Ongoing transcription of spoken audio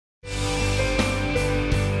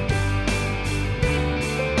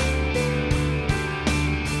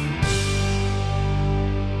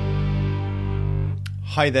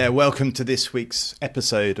Hi there, welcome to this week's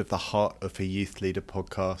episode of the Heart of a Youth Leader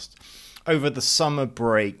podcast. Over the summer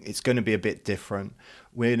break, it's going to be a bit different.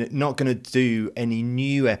 We're not going to do any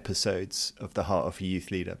new episodes of the Heart of a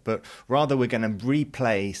Youth Leader, but rather we're going to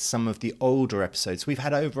replay some of the older episodes. We've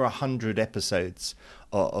had over 100 episodes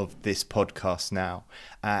of this podcast now.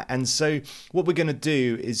 And so what we're going to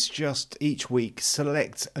do is just each week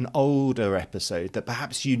select an older episode that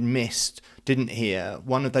perhaps you'd missed, didn't hear,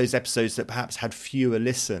 one of those episodes that perhaps had fewer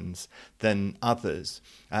listens than others.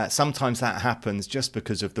 Sometimes that happens just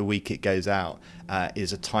because of the week it goes out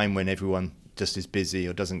is a time when everyone just is busy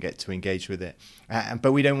or doesn't get to engage with it.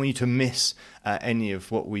 But we don't want you to miss any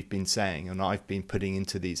of what we've been saying and I've been putting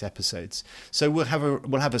into these episodes. So we'll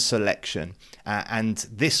have a selection, and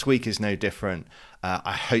this week is no different.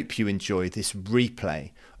 I hope you enjoy this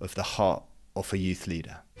replay of the Heart of a Youth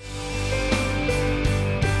Leader.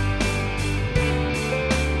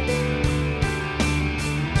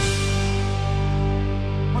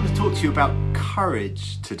 I want to talk to you about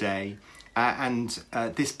courage today. And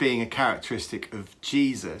this being a characteristic of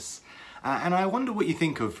Jesus. And I wonder what you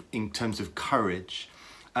think of in terms of courage.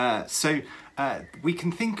 We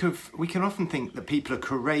can often think that people are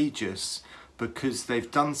courageous because they've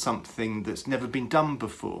done something that's never been done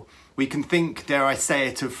before. We can think, dare I say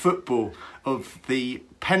it, of football, of the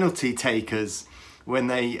penalty takers when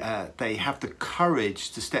they have the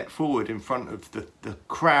courage to step forward in front of the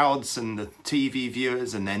crowds and the TV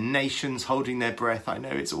viewers and their nations holding their breath. I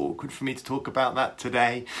know it's awkward for me to talk about that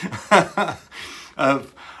today,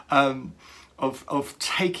 of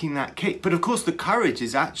taking that kick. But of course, the courage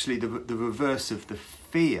is actually the reverse of the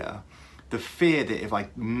fear. The fear that if I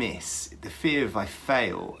miss, the fear if I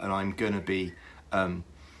fail, and I'm going to be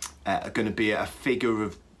a figure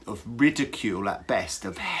of ridicule at best,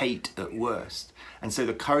 of hate at worst. And so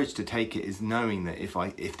the courage to take it is knowing that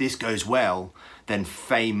if this goes well, then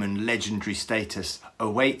fame and legendary status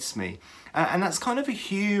awaits me. And that's kind of a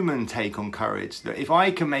human take on courage, that if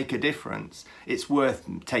I can make a difference, it's worth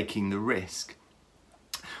taking the risk.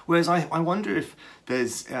 Whereas I wonder if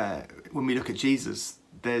there's, when we look at Jesus,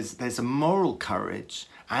 there's a moral courage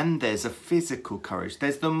and there's a physical courage.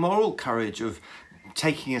 There's the moral courage of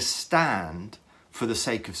taking a stand for the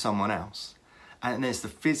sake of someone else. And there's the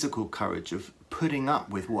physical courage of putting up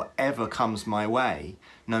with whatever comes my way,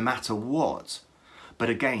 no matter what, but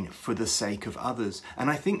again, for the sake of others. And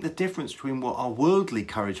I think the difference between what our worldly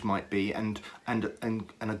courage might be and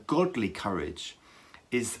a godly courage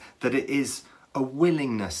is that it is a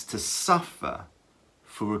willingness to suffer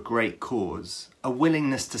for a great cause, a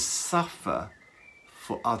willingness to suffer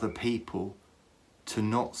for other people to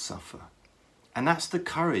not suffer. And that's the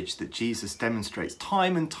courage that Jesus demonstrates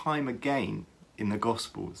time and time again in the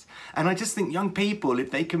Gospels. And I just think young people, if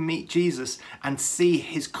they can meet Jesus and see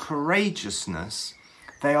his courageousness,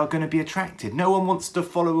 they are going to be attracted. No one wants to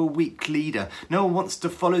follow a weak leader. No one wants to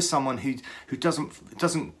follow someone who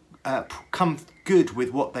doesn't come good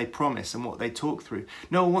with what they promise and what they talk through.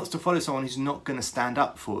 No one wants to follow someone who's not going to stand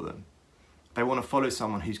up for them. They want to follow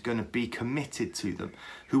someone who's going to be committed to them,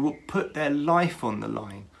 who will put their life on the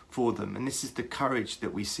line for them. And this is the courage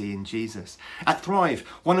that we see in Jesus. At Thrive,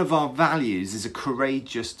 one of our values is a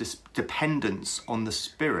courageous dependence on the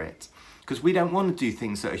Spirit, because we don't want to do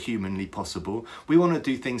things that are humanly possible. We want to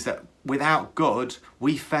do things that without God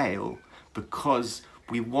we fail, because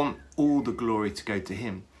we want all the glory to go to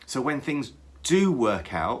him. So when things do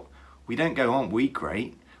work out, we don't go, aren't we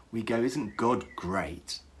great? We go, isn't God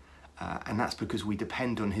great? And that's because we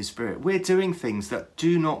depend on his Spirit. We're doing things that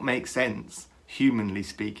do not make sense, humanly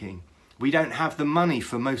speaking. We don't have the money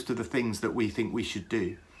for most of the things that we think we should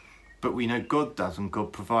do, but we know God does and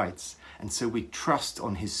God provides. And so we trust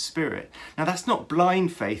on his Spirit. Now that's not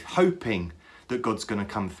blind faith, hoping that God's going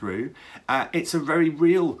to come through. It's a very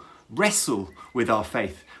real wrestle with our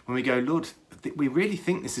faith when we go, Lord, we really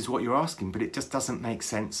think this is what you're asking, but it just doesn't make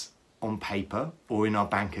sense on paper or in our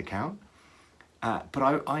bank account.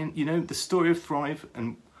 But the story of Thrive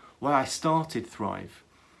and why I started Thrive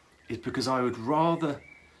is because I would rather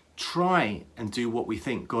try and do what we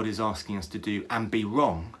think God is asking us to do and be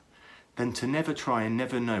wrong than to never try and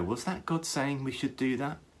never know, was that God saying we should do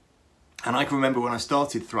that? And I can remember when I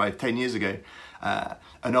started Thrive 10 years ago,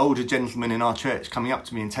 an older gentleman in our church coming up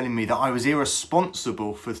to me and telling me that I was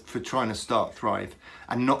irresponsible for trying to start Thrive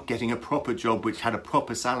and not getting a proper job which had a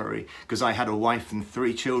proper salary, because I had a wife and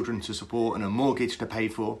 3 children to support and a mortgage to pay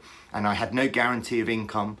for, and I had no guarantee of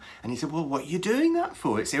income. And he said, well, what are you doing that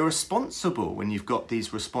for? It's irresponsible when you've got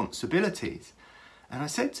these responsibilities. And I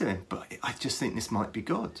said to him, but I just think this might be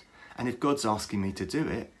God. And if God's asking me to do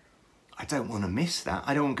it, I don't want to miss that.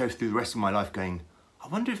 I don't want to go through the rest of my life going, I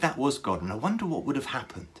wonder if that was God, and I wonder what would have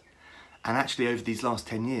happened. And actually over these last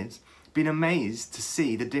 10 years, been amazed to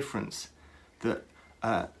see the difference that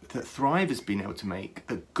Thrive has been able to make,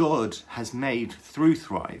 that God has made through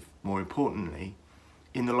Thrive, more importantly,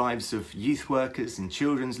 in the lives of youth workers and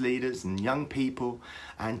children's leaders and young people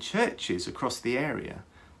and churches across the area,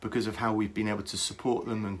 because of how we've been able to support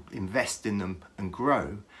them and invest in them and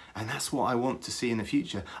grow. And that's what I want to see in the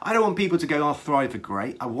future. I don't want people to go, oh, Thrive are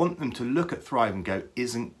great. I want them to look at Thrive and go,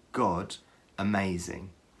 isn't God amazing?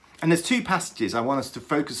 And there's two passages I want us to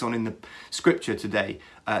focus on in the scripture today,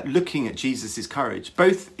 looking at Jesus' courage,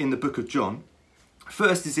 both in the book of John.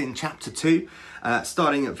 First is in chapter 2,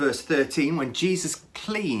 starting at verse 13, when Jesus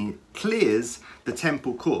clears the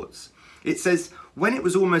temple courts. It says, when it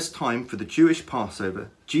was almost time for the Jewish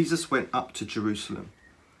Passover, Jesus went up to Jerusalem.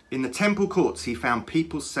 In the temple courts, he found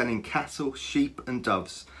people selling cattle, sheep and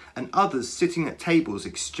doves, and others sitting at tables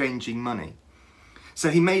exchanging money. So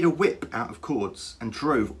he made a whip out of cords and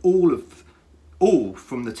drove all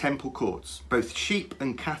from the temple courts, both sheep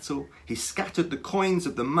and cattle. He scattered the coins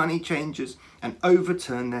of the money changers and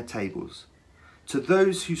overturned their tables. To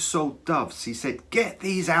those who sold doves, he said, get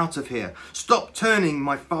these out of here. Stop turning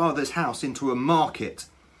my Father's house into a market.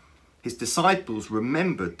 His disciples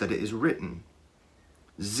remembered that it is written,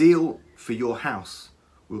 zeal for your house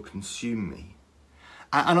will consume me.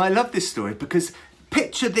 And I love this story because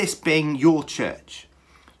picture this being your church.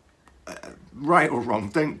 Right or wrong,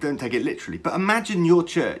 don't take it literally, but imagine your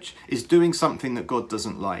church is doing something that God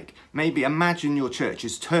doesn't like. Maybe imagine your church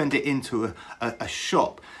has turned it into a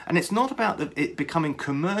shop, and it's not about it becoming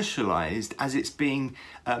commercialized as it's being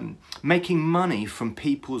making money from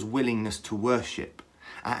people's willingness to worship.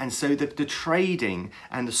 And so the trading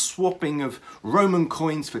and the swapping of Roman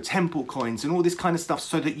coins for temple coins and all this kind of stuff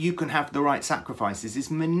so that you can have the right sacrifices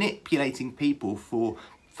is manipulating people for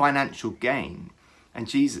financial gain. And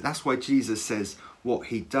that's why Jesus says what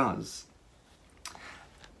he does.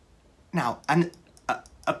 Now, and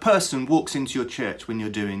a person walks into your church when you're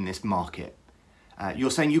doing this market.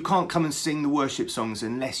 You're saying you can't come and sing the worship songs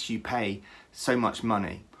unless you pay so much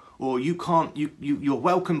money. Or you're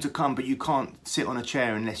welcome to come, but you can't sit on a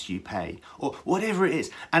chair unless you pay. Or whatever it is.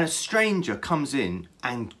 And a stranger comes in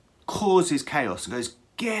and causes chaos and goes,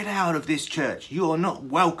 get out of this church. You're not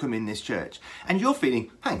welcome in this church. And you're feeling,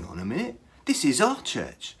 hang on a minute. This is our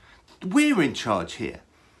church. We're in charge here.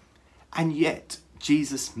 And yet,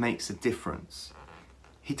 Jesus makes a difference.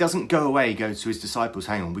 He doesn't go to his disciples,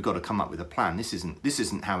 hang on, we've got to come up with a plan. This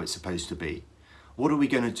isn't how it's supposed to be. What are we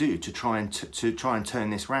going to do to try and turn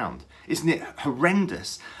this round? Isn't it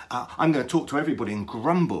horrendous? I'm going to talk to everybody and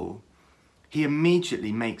grumble. He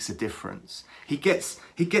immediately makes a difference. He gets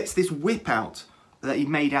this whip out that he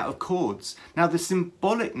made out of cords. Now, the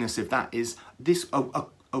symbolicness of that is this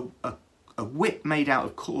a whip made out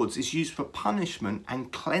of cords is used for punishment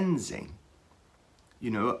and cleansing. You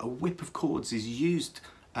know, a whip of cords is used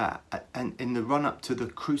and in the run-up to the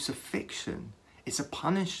crucifixion. It's a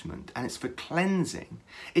punishment and it's for cleansing.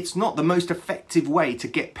 It's not the most effective way to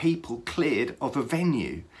get people cleared of a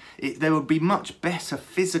venue. There would be much better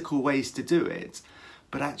physical ways to do it.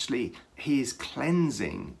 But actually, he is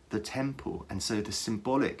cleansing the temple. And so the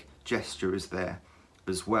symbolic gesture is there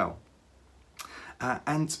as well.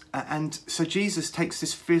 And so Jesus takes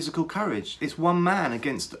this physical courage. It's one man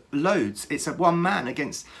against loads. It's one man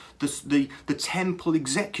against the temple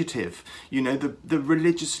executive, you know, the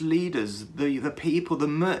religious leaders, the people, the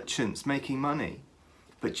merchants making money.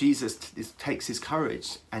 But Jesus takes his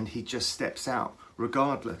courage and he just steps out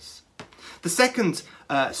regardless. The second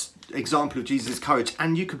example of Jesus' courage,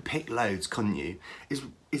 and you could pick loads, couldn't you,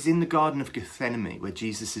 is in the Garden of Gethsemane where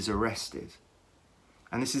Jesus is arrested.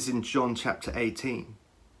 And this is in John chapter 18.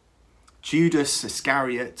 Judas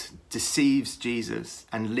Iscariot deceives Jesus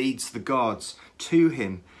and leads the guards to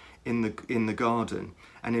him in the garden.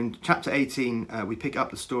 And in chapter 18, we pick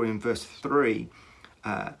up the story in verse 3.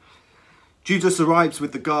 Judas arrives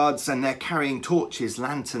with the guards and they're carrying torches,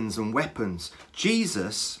 lanterns and weapons.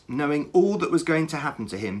 Jesus, knowing all that was going to happen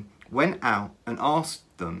to him, went out and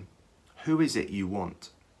asked them, "Who is it you want?"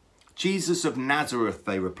 "Jesus of Nazareth,"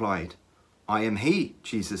 they replied. "I am he,"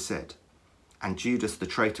 Jesus said. And Judas the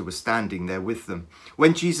traitor was standing there with them.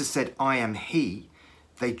 When Jesus said, "I am he,"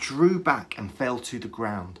 they drew back and fell to the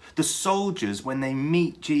ground. The soldiers, when they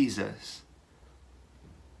meet Jesus,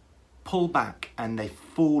 pull back and they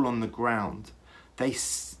fall on the ground. They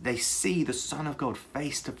see the Son of God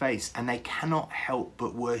face to face and they cannot help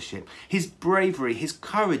but worship. His bravery, his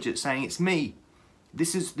courage at saying, "It's me.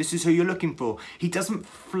 This is who you're looking for." He doesn't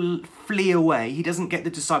flee away. He doesn't get the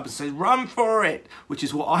disciples to say, "Run for it," which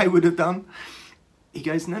is what I would have done. He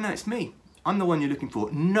goes, no, it's me. I'm the one you're looking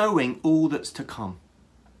for, knowing all that's to come.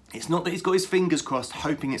 It's not that he's got his fingers crossed,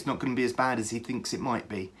 hoping it's not going to be as bad as he thinks it might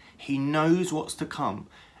be. He knows what's to come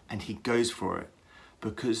and he goes for it,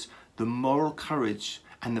 because the moral courage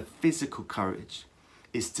and the physical courage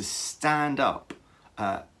is to stand up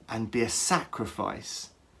and be a sacrifice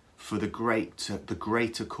for the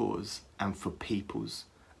greater cause and for people's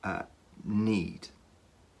need.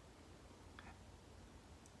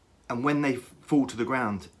 And when they fall to the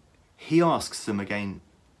ground, he asks them again,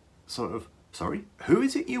 sort of, sorry, who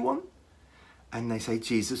is it you want? And they say,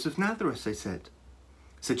 Jesus of Nazareth, they said.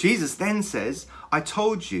 So Jesus then says, I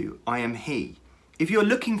told you I am he. If you're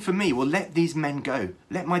looking for me, well, let these men go.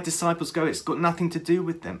 Let my disciples go. It's got nothing to do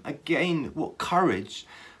with them. Again, what courage.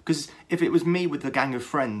 Because if it was me with a gang of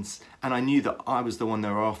friends and I knew that I was the one they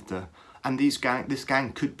were after, and this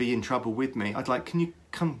gang could be in trouble with me, I'd like, can you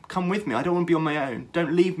come with me? I don't want to be on my own.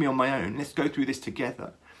 Don't leave me on my own. Let's go through this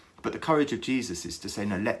together. But the courage of Jesus is to say,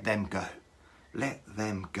 no, let them go. Let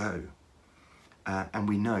them go. And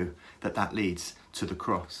we know that leads to the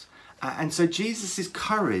cross. And so Jesus'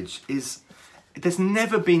 courage is, there's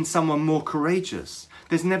never been someone more courageous.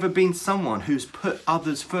 There's never been someone who's put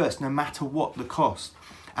others first, no matter what the cost.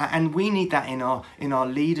 And we need that in our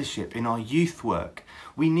leadership, in our youth work.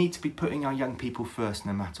 We need to be putting our young people first,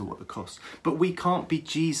 no matter what the cost. But we can't be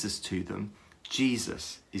Jesus to them.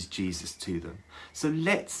 Jesus is Jesus to them. So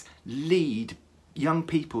let's lead young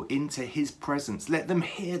people into his presence. Let them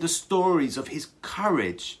hear the stories of his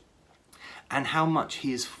courage and how much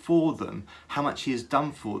he is for them, how much he has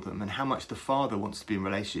done for them, and how much the Father wants to be in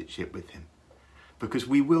relationship with him. Because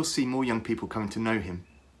we will see more young people coming to know him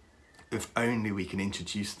if only we can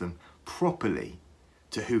introduce them properly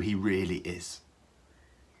to who he really is.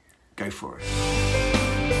 Go for it.